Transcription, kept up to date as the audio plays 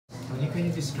Can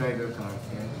you describe your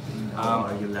character?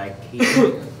 Or you like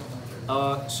him?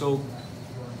 So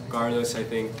Carlos, I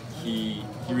think he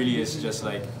really is just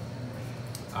like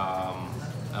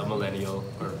a millennial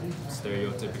or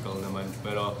stereotypical naman.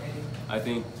 Pero I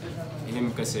think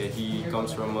him kasi he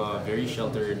comes from a very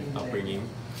sheltered upbringing.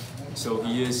 So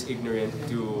he is ignorant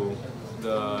to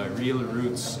the real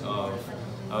roots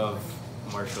of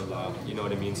martial law, you know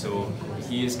what I mean? So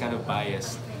he is kind of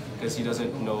biased because he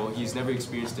doesn't know, he's never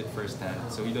experienced it firsthand.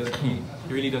 So he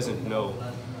really doesn't know.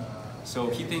 So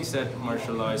he thinks that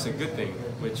martial law is a good thing,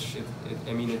 which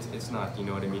it's not, you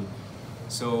know what I mean?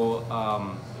 So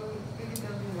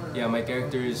yeah, my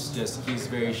character is just, he's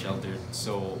very sheltered.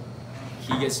 So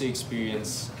he gets to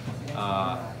experience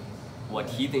what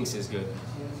he thinks is good,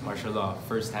 martial law,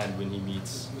 firsthand when he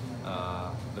meets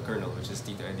the Colonel, which is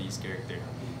Tito Eddie's character.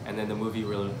 And then the movie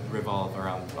will revolve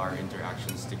around our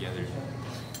interactions together.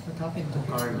 What happened to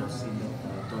Carlos in the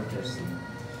torture scene?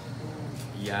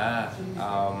 Yeah,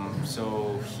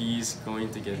 so he's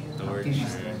going to get tortured.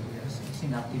 He's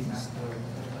an activist.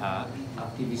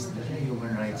 Activist,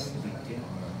 human rights victim.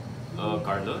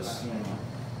 Carlos?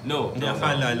 Yeah. No. Hindi,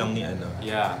 akala lang ni ano.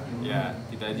 Yeah.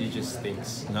 Tito Eddie just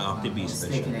thinks. Na aktivista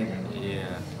siya.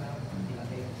 Yeah.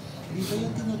 Di ba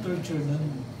yung tino-torture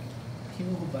nun?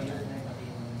 Hinubaran?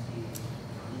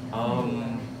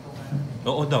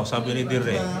 Oo daw, sabi ni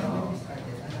Dire.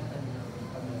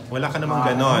 Wala ka namang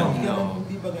ganon.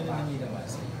 Hindi ba ganon ang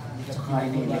ilabas? Tsaka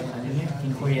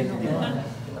Kinuryente, di ba?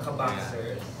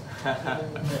 Naka-boxer.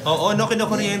 Oo, no,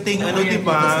 kinukuryente yung ano, di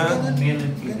ba?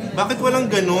 Bakit walang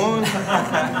ganon?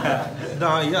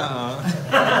 Daya ah.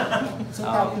 So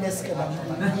topless ka lang,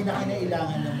 hindi na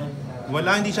kinailangan naman.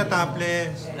 Wala, hindi siya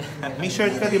topless. May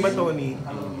shirt ka, di ba, Tony?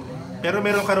 Pero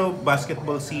meron ka raw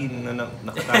basketball scene na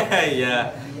nakatap.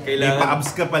 Yeah. May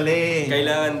pa-abs ka pala eh.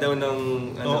 Kailangan daw ng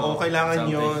ano, oo, kailangan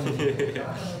something. yun.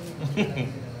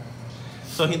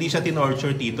 So hindi siya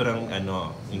tinorture Tito ng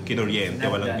ano, yung Kinuryente,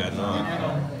 walang gano'n.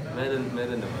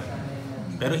 Meron naman.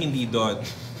 Pero hindi doon.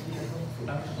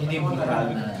 Hindi mo na.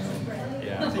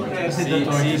 Yeah.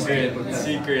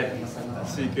 Secret.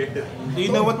 Do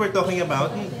you know what we're talking about?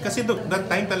 Kasi that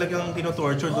time talagang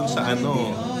tinotorture doon sa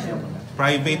ano,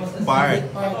 private part.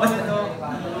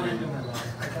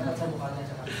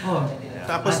 Oh,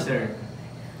 Tapos,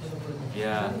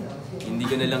 Yeah. Hindi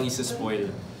ko na lang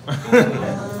isa-spoil.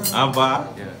 aba?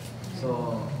 Yeah.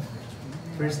 So,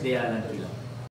 first day Alan Hill.